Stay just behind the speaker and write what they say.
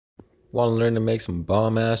Want to learn to make some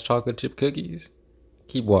bomb ass chocolate chip cookies?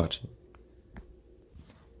 Keep watching.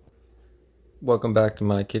 Welcome back to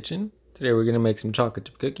my kitchen. Today we're going to make some chocolate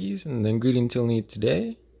chip cookies, and the ingredients you'll need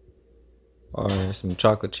today are some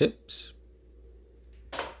chocolate chips,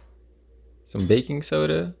 some baking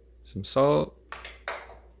soda, some salt,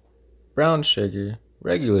 brown sugar,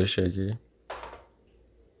 regular sugar,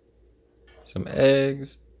 some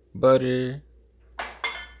eggs, butter,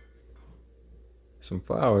 some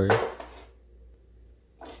flour.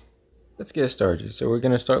 Let's get started. So we're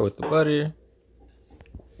going to start with the butter.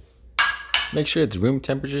 Make sure it's room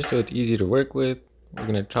temperature so it's easy to work with. We're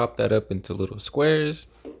going to chop that up into little squares.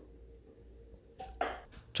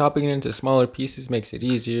 Chopping it into smaller pieces makes it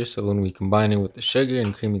easier, so when we combine it with the sugar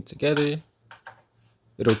and cream it together,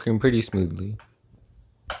 it'll cream pretty smoothly.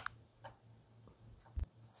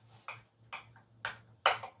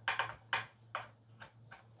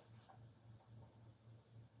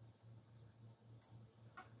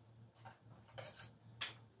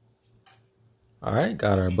 Alright,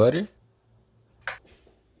 got our butter.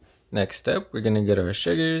 Next step, we're going to get our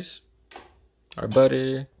sugars, our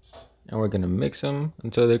butter, and we're going to mix them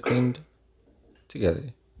until they're creamed together.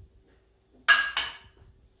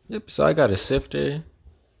 Yep, so I got a sifter.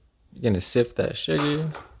 You're going to sift that sugar.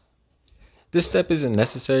 This step isn't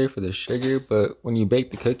necessary for the sugar, but when you bake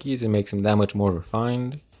the cookies, it makes them that much more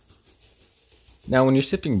refined. Now, when you're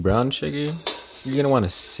sifting brown sugar, you're going to want to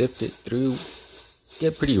sift it through.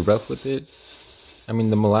 Get pretty rough with it. I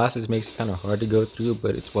mean, the molasses makes it kind of hard to go through,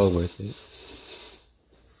 but it's well worth it.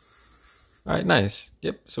 Alright, nice.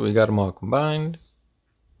 Yep, so we got them all combined.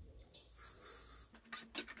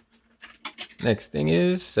 Next thing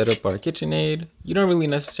is set up our KitchenAid. You don't really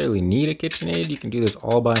necessarily need a KitchenAid. You can do this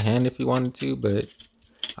all by hand if you wanted to, but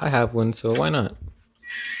I have one, so why not?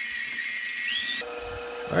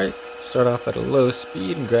 Alright, start off at a low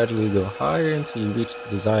speed and gradually go higher until you reach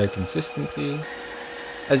the desired consistency.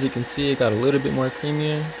 As you can see, it got a little bit more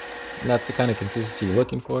creamier, and that's the kind of consistency you're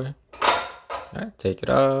looking for. Alright, take it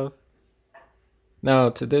off.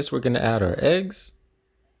 Now to this, we're going to add our eggs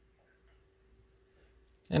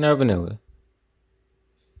and our vanilla.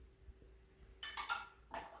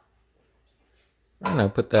 And I'll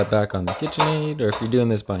put that back on the KitchenAid, or if you're doing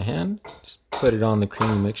this by hand, just put it on the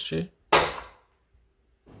creamy mixture.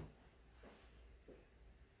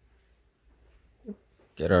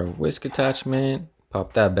 Get our whisk attachment,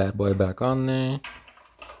 pop that bad boy back on there.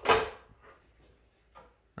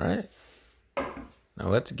 Alright, now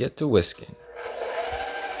let's get to whisking.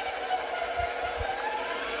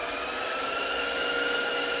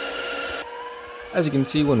 As you can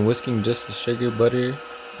see, when whisking just the sugar, butter,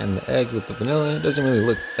 and the eggs with the vanilla, it doesn't really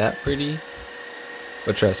look that pretty.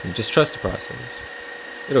 But trust me, just trust the process.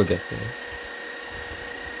 It'll get there.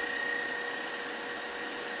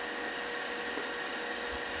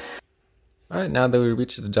 Alright, now that we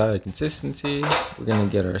reached the desired consistency, we're going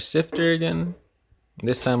to get our sifter again.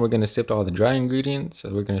 This time we're going to sift all the dry ingredients,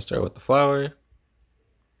 so we're going to start with the flour. Let's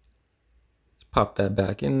pop that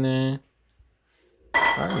back in there.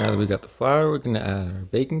 Alright, now that we got the flour, we're going to add our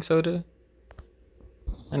baking soda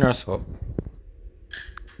and our salt.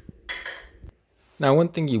 Now, one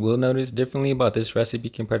thing you will notice differently about this recipe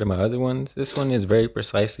compared to my other ones, this one is very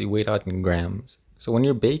precisely weighed out in grams. So when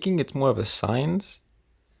you're baking, it's more of a science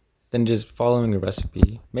than just following a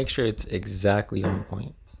recipe. Make sure it's exactly on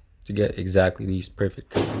point to get exactly these perfect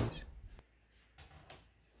cookies.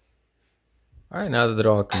 Alright, now that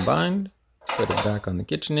they're all combined, put it back on the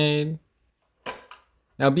KitchenAid.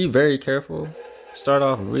 Now be very careful. Start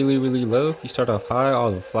off really low. If you start off high,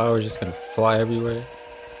 all the flour is just going to fly everywhere.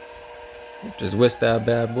 Just whisk that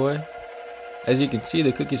bad boy. As you can see,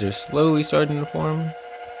 the cookies are slowly starting to form.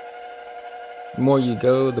 The more you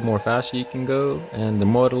go, the more faster you can go, and the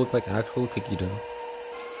more it'll look like actual cookie dough.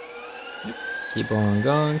 Yep. Keep on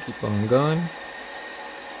going, keep on going.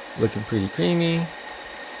 Looking pretty creamy.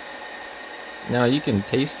 Now you can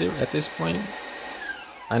taste it at this point.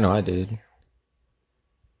 I know I did.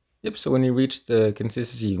 Yep, so when you reach the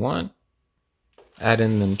consistency you want, add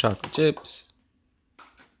in them chocolate chips.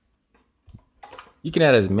 You can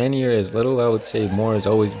add as many or as little. I would say more is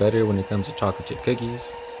always better when it comes to chocolate chip cookies.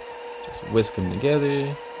 Just whisk them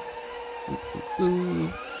together.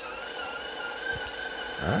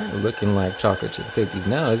 Alright, looking like chocolate chip cookies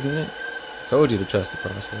now, isn't it? Told you to trust the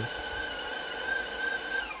process.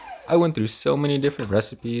 I went through so many different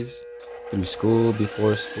recipes through school,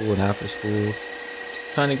 before school, and after school,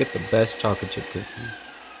 trying to get the best chocolate chip cookies.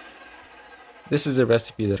 This is a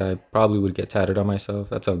recipe that I probably would get tatted on myself.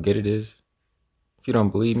 That's how good it is. If you don't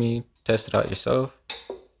believe me, test it out yourself.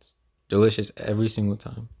 It's delicious every single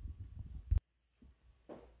time.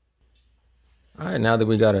 Alright, now that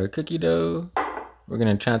we got our cookie dough, we're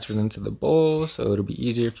going to transfer them to the bowl so it'll be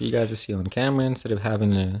easier for you guys to see on camera instead of having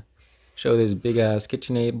to show this big ass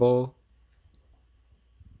KitchenAid bowl.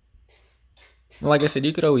 And like I said,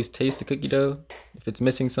 you could always taste the cookie dough. If it's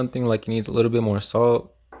missing something, like it needs a little bit more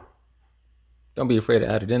salt, don't be afraid to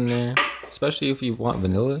add it in there. Especially if you want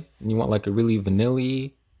vanilla and you want like a really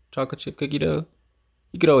vanilla-y chocolate chip cookie dough,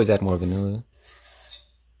 you could always add more vanilla.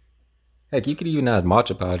 Heck, you could even add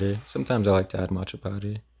matcha powder. Sometimes I like to add matcha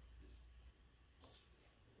powder.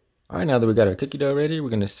 Alright, now that we got our cookie dough ready, we're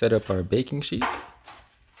going to set up our baking sheet.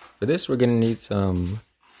 For this, we're going to need some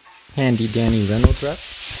handy dandy Reynolds wrap.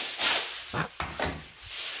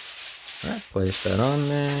 Alright, place that on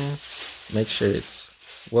there. Make sure it's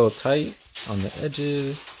well tight on the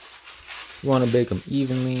edges. You want to bake them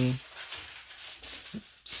evenly.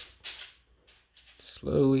 Just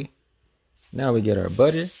slowly. Now we get our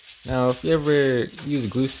butter. Now, if you ever use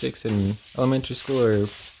glue sticks in elementary school or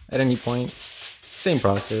at any point, same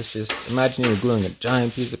process. Just imagine you're gluing a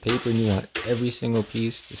giant piece of paper and you want every single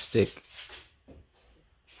piece to stick.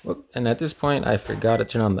 Whoop. And at this point, I forgot to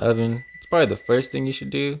turn on the oven. It's probably the first thing you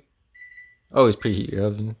should do. Always preheat your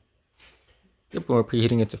oven. Yep, when we're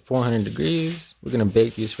preheating it to 400 degrees, we're going to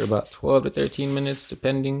bake these for about 12 to 13 minutes,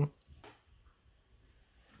 depending.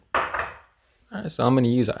 Alright, so I'm going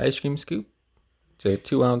to use an ice cream scoop.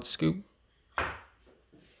 It's a 2-ounce scoop.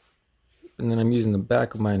 And then I'm using the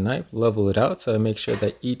back of my knife, level it out so I make sure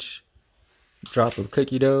that each drop of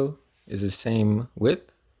cookie dough is the same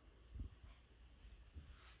width.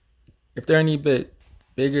 If they're any bit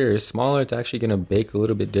bigger or smaller, it's actually going to bake a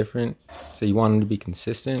little bit different. So you want them to be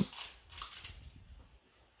consistent.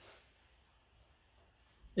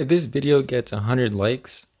 If this video gets 100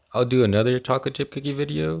 likes, I'll do another chocolate chip cookie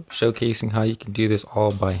video showcasing how you can do this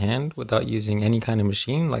all by hand without using any kind of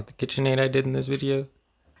machine like the KitchenAid I did in this video.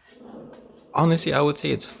 Honestly, I would say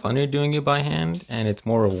it's funner doing it by hand and it's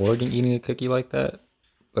more rewarding eating a cookie like that.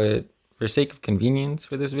 But for sake of convenience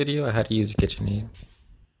for this video, I had to use a KitchenAid.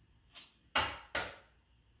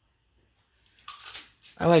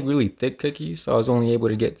 I like really thick cookies, so I was only able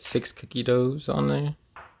to get 6 cookie doughs on there.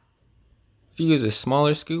 If you use a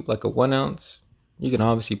smaller scoop, like a 1-ounce, you can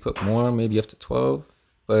obviously put more, maybe up to 12.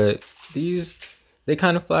 But these, they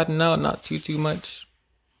kind of flatten out, not too much.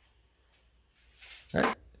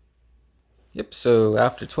 Alright. Yep, so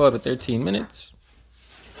after 12 to 13 minutes,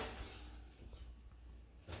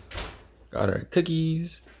 got our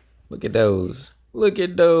cookies. Look at those. Look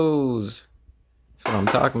at those. That's what I'm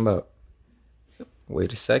talking about. Yep.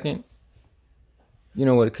 Wait a second. You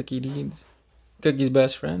know what a cookie needs? Cookie's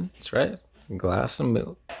best friend. That's right. A glass of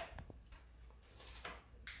milk.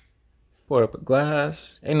 Pour up a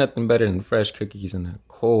glass. Ain't nothing better than fresh cookies in a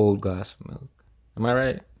cold glass of milk. Am I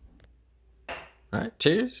right? Alright,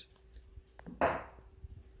 cheers.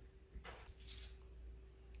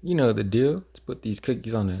 You know the deal. Let's put these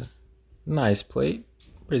cookies on a nice plate.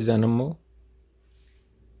 Presentable.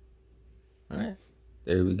 Alright,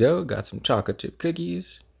 there we go. Got some chocolate chip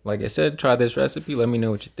cookies. Like I said, try this recipe. Let me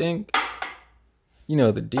know what you think. You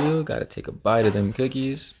know the deal. Gotta take a bite of them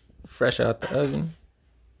cookies. Fresh out the oven.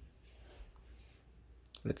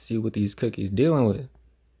 Let's see what these cookies dealing with.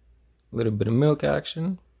 A little bit of milk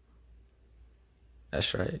action.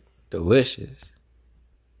 That's right. Delicious.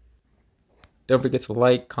 Don't forget to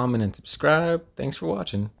like, comment, and subscribe. Thanks for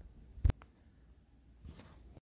watching.